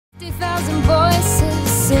10,000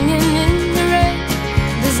 voices singing in the rain.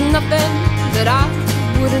 There's nothing that I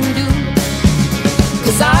wouldn't do,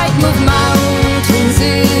 'cause I'd move mountains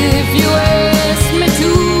if you asked me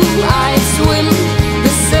to. I'd swim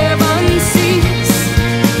the 7 seas.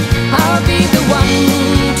 I'll be the one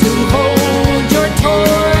to hold your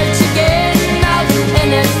torch again. I'll do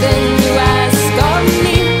anything you ask of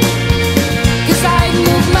me, 'cause I'd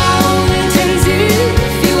move mountains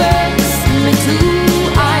if you asked me to.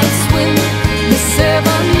 I'd swim the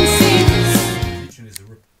 7 seas.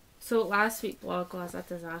 So last week's vlog was a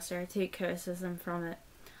disaster. I take criticism from it.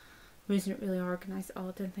 Wasn't really organised at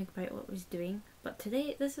all, didn't think about what I was doing. But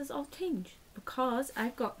today this is all changed because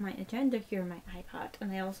I've got my agenda here on my iPad,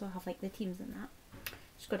 and I also have like the teams in that.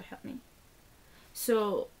 It's got to help me.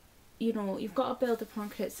 So, you know, you've got to build upon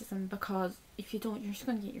criticism, because if you don't, you're just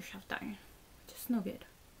going to get yourself down. Just no good.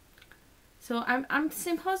 So I'm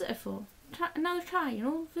staying positive for another try, you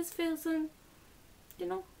know. If this fails, then, you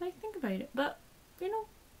know, like, think about it. But, you know,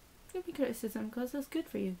 give me criticism because that's good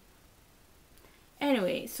for you.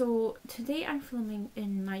 Anyway, so today I'm filming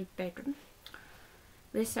in my bedroom.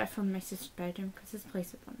 This I filmed in my sister's bedroom because this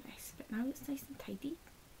place was a mess, but now it's nice and tidy.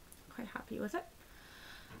 Quite happy with it.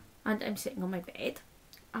 And I'm sitting on my bed.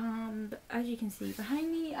 And as you can see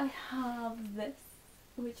behind me, I have this,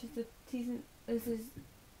 which is the season. This is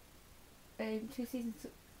 2 seasons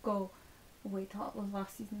ago. Wait, that was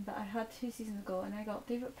last season, but I had 2 seasons ago, and I got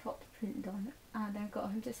David Proctor printed on it, and I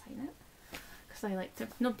got him to sign it because I liked him.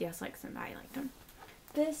 Nobody else likes him, but I liked him.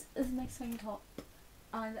 This is my sign top,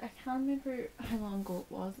 and I can't remember how long ago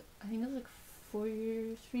it was. I think it was like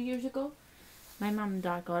 3 years ago. My mum and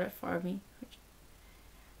dad got it for me, which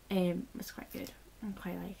was quite good. I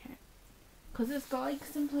quite like it because it's got like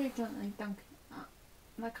some players don't like Duncan.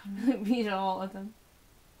 I can't really read a lot of them.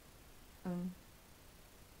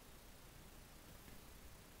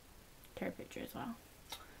 Care picture as well.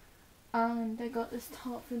 And I got this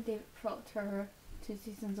top from David Proctor 2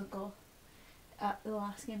 seasons ago. At the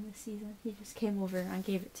last game of the season, he just came over and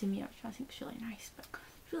gave it to me, which I think is really nice. But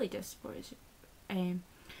it really does support his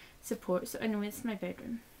support. So anyway, this is my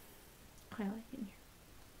bedroom. Quite like it in here.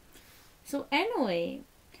 So anyway,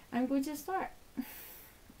 I'm going to start.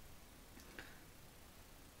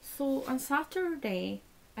 So on Saturday,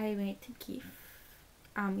 I went to Keith,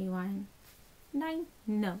 and we won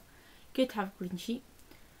 9-0. Good to have a clean sheet,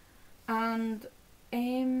 and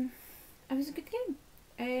it was a good game.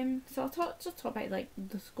 So I'll just talk about like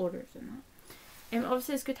the scorers and that.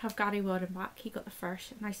 Obviously it's good to have Gary Warren back. He got the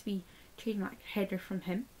first nice wee trademark header from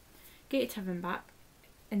him. Good to have him back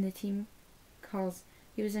in the team because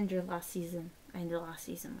he was injured last season,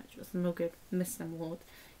 which was no good. Missed them loads.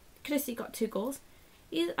 Chrissy got 2 goals.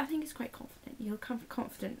 I think he's quite confident. He'll come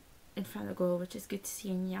confident in front of the goal, which is good to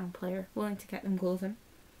see in a young player willing to get them goals in.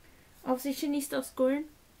 Obviously Shinny's still scoring.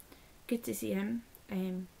 Good to see him.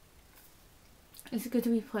 He's a good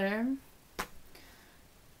wee player,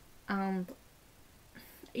 and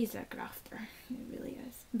he's a grafter. He really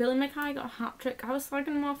is. Billy Mackay got a hat-trick. I was slagging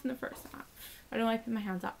him off in the first half. I know I put my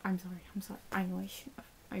hands up. I'm sorry. I know I shouldn't have.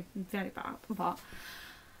 I'm very bad, but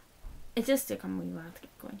it just took him a wee while to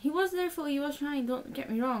get going. He was there for. He was trying. Don't get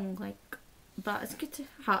me wrong. Like, but it's good to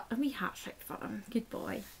have a wee hat-trick for him. Good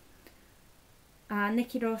boy.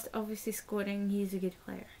 Nicky Ross obviously scoring. He's a good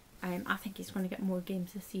player. I think he's going to get more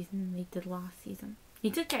games this season than he did last season.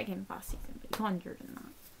 He did get games last season, but he got injured in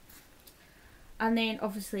that. And then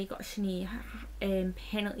obviously got a Shinny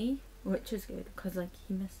penalty, which is good because like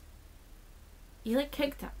he missed. He like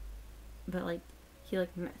kicked it, but like he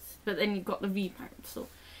like missed. But then you got the rebound. So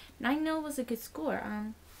 9-0 was a good score.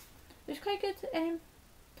 There's quite good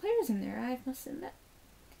players in there, I must admit.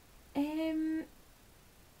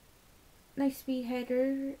 Nice wee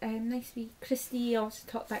header, nice wee Christie. Also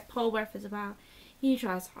talked about Paul Worth as well. He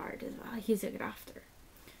tries hard as well. He's a grafter.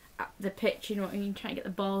 At the pitch, you know what I mean, trying to get the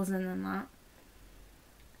balls in and that.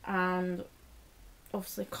 And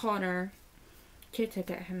obviously Connor, good to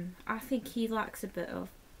get him. I think he lacks a bit of.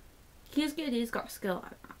 He's good. He's got skill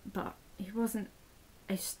at that, but he wasn't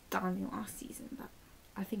outstanding last season. But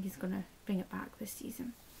I think he's gonna bring it back this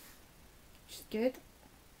season, which is good.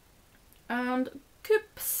 And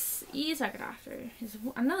Coops, he's a grafter. He's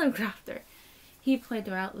another grafter. He played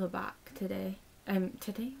well at the back today.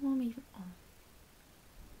 Today? What am I even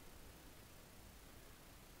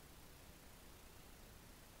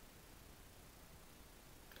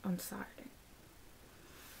on Saturday.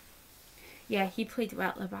 Yeah, he played well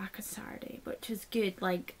at the back on Saturday, which is good.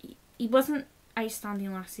 Like, he wasn't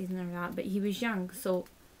outstanding last season or that, but he was young, so,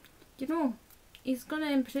 you know, he's going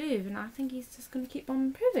to improve, and I think he's just going to keep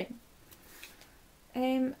on improving.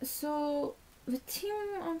 So the team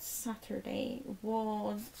on Saturday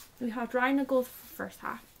was, we had Ryan in goal for the first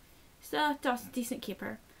half. Still a decent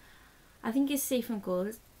keeper. I think he's safe in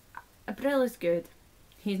goals. Brill is good.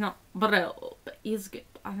 He's not Brill, but he's good,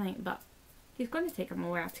 I think. But he's going to take him a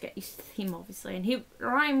while to get used to the team, obviously. And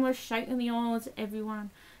Ryan was shouting the odds at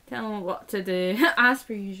everyone, telling him what to do, as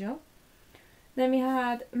per usual. Then we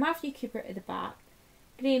had Matthew Cooper at the back,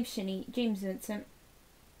 Graham Shinney, James Vincent,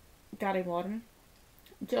 Gary Wadham,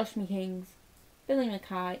 Josh Meekings, Billy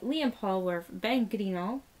Mackay, Liam Polworth, Ben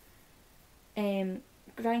Greenall,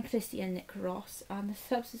 Ryan Christie and Nick Ross. And the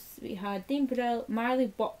substitutes we had Dean Brill,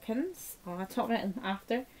 Marley Watkins, I'll talk about him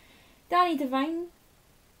after, Danny Devine,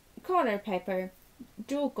 Connor Pepper,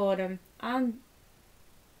 Joe Gordon, and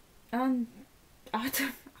Adam,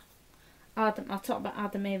 I'll talk about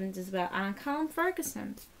Adam Evans as well, and Callum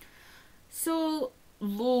Ferguson. So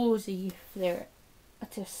loads of youth there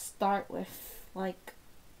to start with. Like,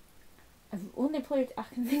 the only players I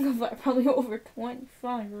can think of that are probably over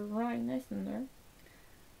 25 are right nice in there.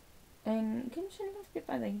 And Kim Shin must be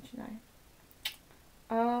by the age now.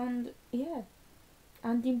 And yeah,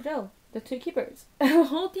 and Dean Brill, the two keepers. The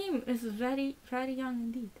whole team is very, very young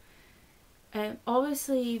indeed.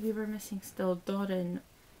 Obviously we were missing still Foran,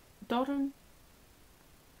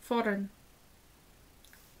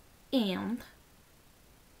 and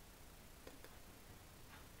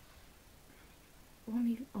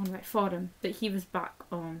Foran, but he was back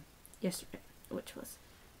on yesterday, which was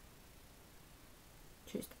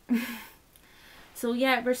Tuesday. So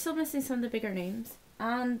yeah, we're still missing some of the bigger names,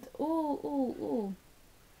 and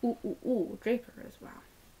Draper as well.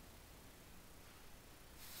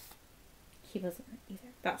 He wasn't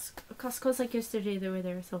either. That's cause like yesterday they were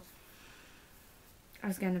there, so I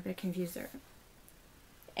was getting a bit confused there.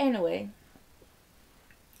 Anyway,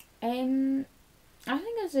 I think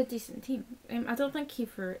it was a decent team. I don't think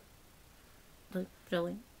Kiefer, like,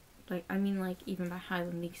 really, like, I mean, like, even by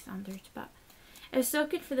Highland League standards, but it was so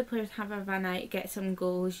good for the players to have a night, get some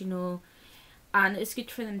goals, you know, and it's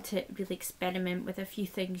good for them to really experiment with a few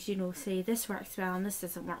things, you know, say this works well and this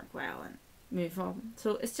doesn't work well, and move on.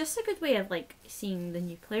 So it's just a good way of, like, seeing the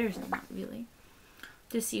new players in that, really,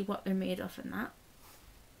 to see what they're made of in that.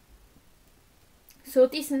 So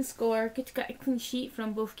decent score, good to get a clean sheet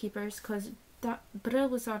from both keepers, because Brill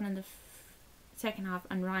was on in the second half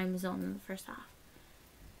and Ryan was on in the first half.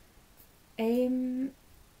 One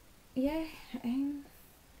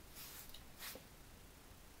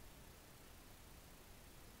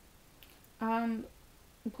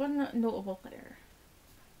notable player.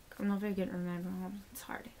 I'm not very good at remembering. It's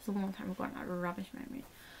hard. It's a long time ago and I have a rubbish memory.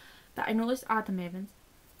 But I noticed Adam Evans.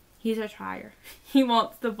 He's a trier. He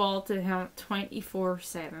wants the ball to him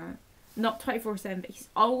 24/7. Not 24/7, but he's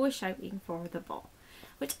always shouting for the ball.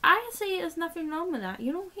 Which I say there's nothing wrong with that.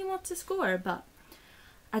 You know, he wants to score, but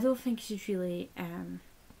I don't think he's really,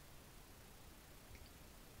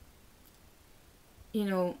 you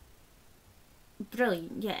know,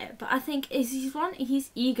 brilliant, yeah. But I think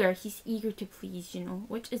he's eager to please, you know,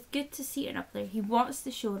 which is good to see in a player. He wants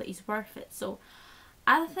to show that he's worth it. So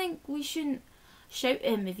I think we shouldn't shout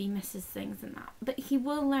him if he misses things and that. But he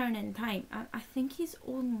will learn in time. And I think he's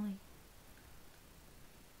only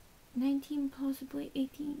 19, possibly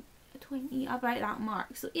 18, 20, about that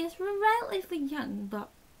mark. So he's relatively young, but,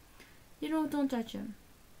 you know, don't judge him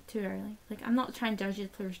too early. Like, I'm not trying to judge his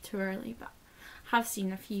players too early, but I have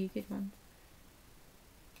seen a few good ones.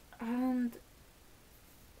 And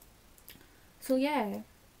so yeah,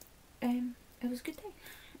 it was a good day.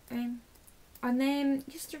 And then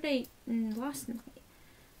yesterday, last night,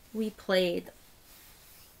 we played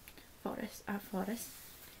Forest at Forest.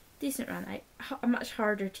 Decent run out. A much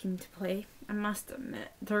harder team to play, I must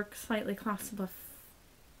admit. They're slightly class above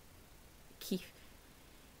Keith.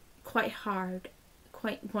 Quite hard.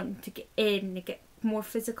 Quite wanting to get in, to get more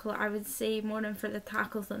physical, I would say, more than for the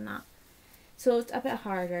tackles than that. So it's a bit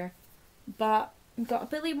harder. But got a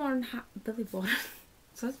Billy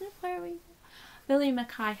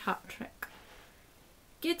Mackay hat trick.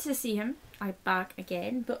 Good to see him back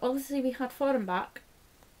again, but obviously we had Foran back,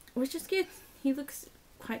 which is good. He looks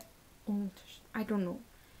quite old. I don't know.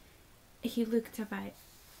 He looked about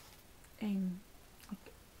I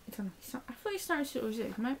don't know. I thought he started to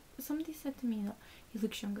look. Somebody said to me that he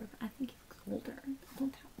looks younger, but I think he looks older. I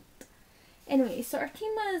don't have it. Anyway, so our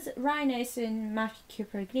team was Ryan Eisen, Matthew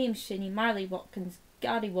Cooper, Graham Shinney, Marley Watkins,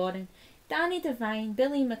 Gary Warren, Danny Devine,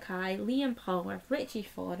 Billy Mackay, Liam Polworth, Richie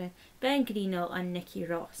Foran, Ben Greenall and Nicky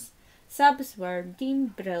Ross. Subs were Dean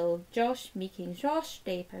Brill, Josh Meekings, Josh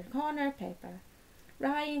Draper, Connor Pepper,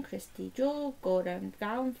 Ryan Christie, Joe Gordon,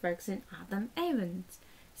 Callum Ferguson, Adam Evans.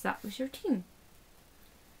 So that was your team.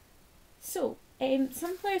 So,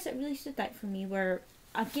 some players that really stood out for me were,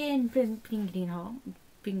 again,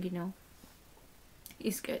 Bingino.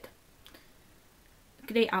 He's good.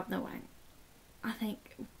 Great up the wing. I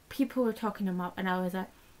think people were talking him up and I was like,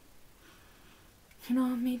 you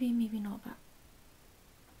know, maybe not, but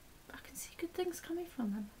I can see good things coming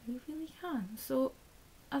from him. He really can. So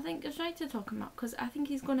I think it's right to talk him up because I think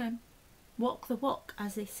he's going to walk the walk,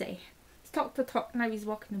 as they say. He's talked the talk, now he's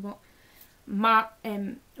walking the walk. Mark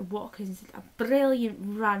Watkins did a brilliant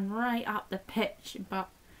run right up the pitch but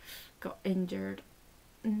got injured.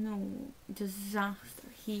 No, disaster.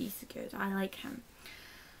 He's good. I like him.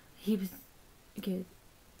 He was good,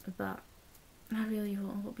 but I really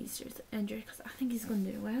hope he's seriously injured because I think he's going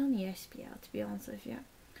to do well in the SPL, to be honest with you.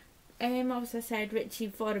 As I said, Richie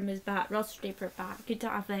Fordham is back, Ross Draper back. Good to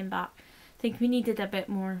have them back. I think we needed a bit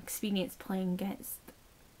more experience playing against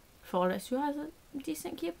Forest, who has a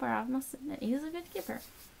decent keeper, I must admit. He's a good keeper.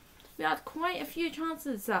 We had quite a few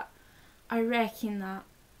chances that I reckon that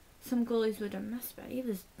some goalies would have missed, but he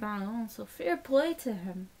was bang on, so fair play to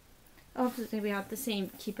him. Obviously we had the same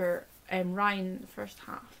keeper, Ryan, in the first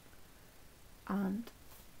half, and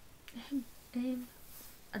a Dean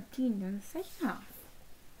in the second half.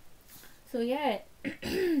 So yeah,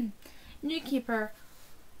 new keeper,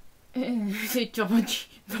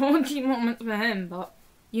 dodgy moments with him, but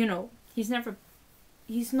you know, he's not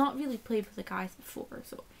really played with the guys before,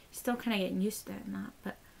 so he's still kind of getting used to it and that,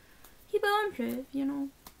 but he will improve, you know.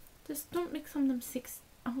 Just don't make some of them mistakes.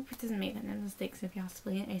 I hope he doesn't make any mistakes if he has to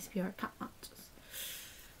play in SPR cup matches.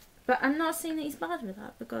 But I'm not saying that he's bad with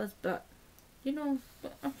that, but you know,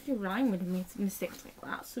 actually Ryan would have made mistakes like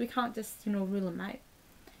that, so we can't just, you know, rule him out.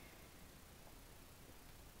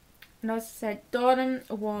 And as I said, Durham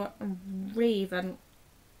or Raven,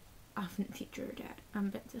 I haven't featured yet. I'm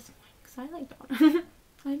a bit disappointed because I like Durham.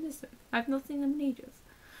 I miss him. I've not seen them in ages,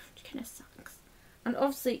 which kind of sucks. And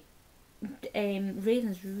obviously,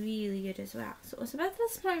 Raven's really good as well. So it's a bit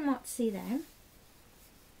disappointing not to see them.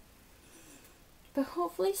 But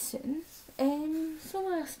hopefully soon. So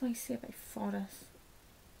what else do I say about Forest?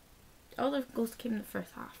 All the goals came in the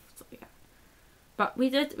first half, so yeah. But we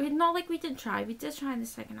did try. We did try in the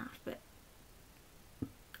second half, but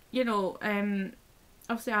you know,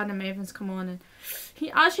 obviously Adam Evans come on and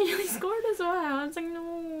he actually nearly scored as well. I was like,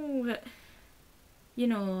 no, but you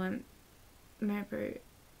know, remember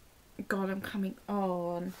got him coming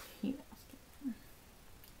on.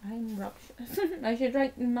 I'm rubbish. I should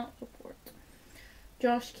write the match report.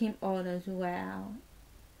 Josh came on as well.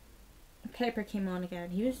 Pepper came on again.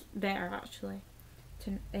 He was better actually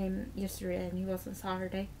yesterday than he was on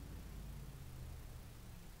Saturday.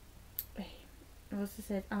 I also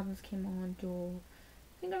said Adams came on, Joel.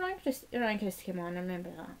 I think Ryan came on, I remember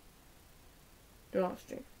that. The last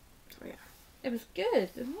stream. So yeah. It was good,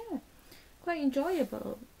 yeah. Quite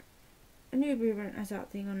enjoyable. I knew we weren't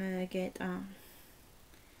exactly gonna get a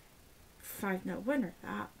 5-0 winner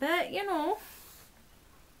that, but you know,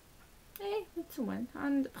 hey, it's a win.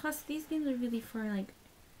 And plus these games are really for like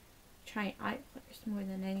trying out players more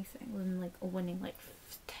than anything, than like winning like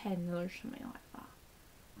 10 or something like that.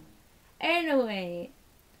 Anyway,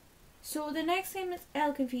 so the next game is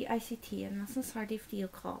Elgin v ICT, and that's on Saturday 3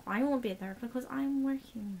 o'clock. I won't be there because I'm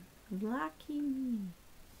working. Lucky me.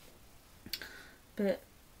 But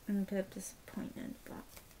I'm a bit disappointed, but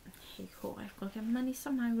hey ho, I've got to get money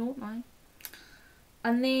somehow, won't I?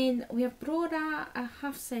 And then we have Broda at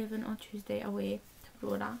 7:30 on Tuesday away to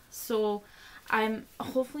Broda. So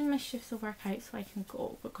hopefully my shifts will work out so I can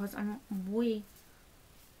go, because I'm way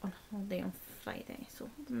on holiday on Friday. So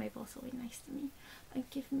my boss will be nice to me and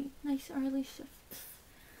give me nice early shifts.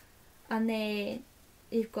 And then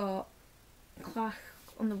you've got class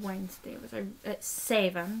on the Wednesday, which at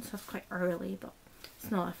 7, so that's quite early, but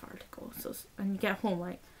it's not that far to go. So and you get home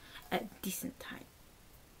like at a decent time,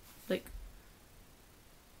 like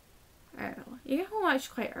I don't know, you get home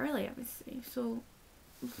actually quite early, I would say, so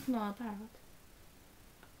it's not bad.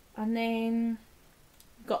 And then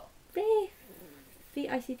got the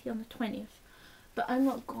ICT on the 20th, but I'm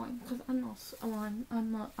not going because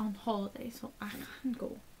I'm not on holiday, so I can't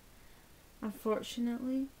go,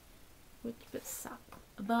 unfortunately, which a bit suck.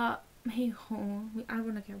 But hey ho, I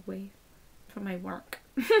want to get away from my work.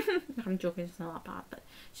 I'm joking, it's not that bad, but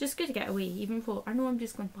it's just good to get away. Even though I know I'm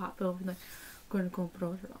just going to Blackpool and like going to go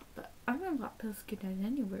abroad a lot, but I know Blackpool's good at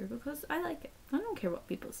anywhere because I like it. I don't care what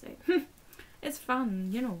people say. It's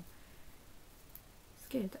fun, you know. It's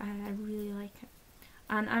good. I really like it.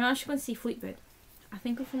 And I'm actually going to see Fleetwood. I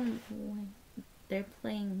think they're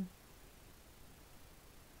playing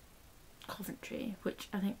Coventry, which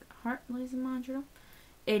I think Hartley's the manager of.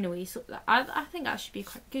 anyway, so I think that should be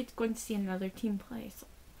quite good, going to see another team play. So,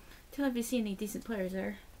 until if you see any decent players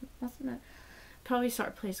there, wasn't it? Probably sort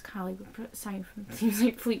of players Cali would sign from teams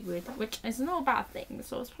like Fleetwood, which is no bad thing,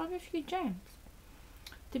 so it's probably a few gems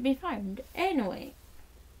to be found. Anyway,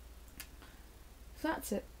 so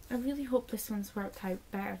that's it. I really hope this one's worked out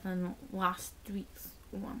better than last week's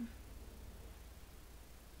one.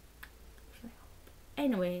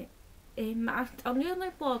 Anyway, I'll do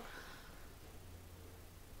another vlog.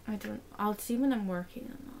 I'll see when I'm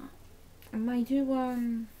working on that. I might do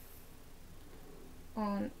one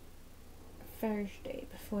on Thursday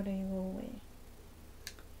before I go away.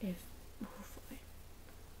 Hopefully.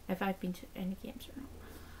 If I've been to any games or not.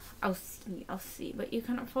 I'll see. But you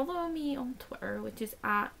can follow me on Twitter, which is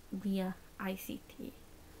at RiaICT.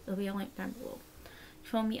 There'll be a link down below.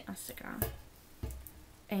 Follow me on Instagram.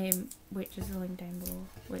 Which is the link down below,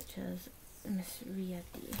 which is Miss Ria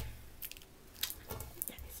D.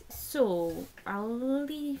 Yes. So I'll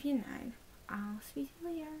leave you now. I'll speak to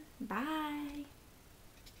you later. Bye.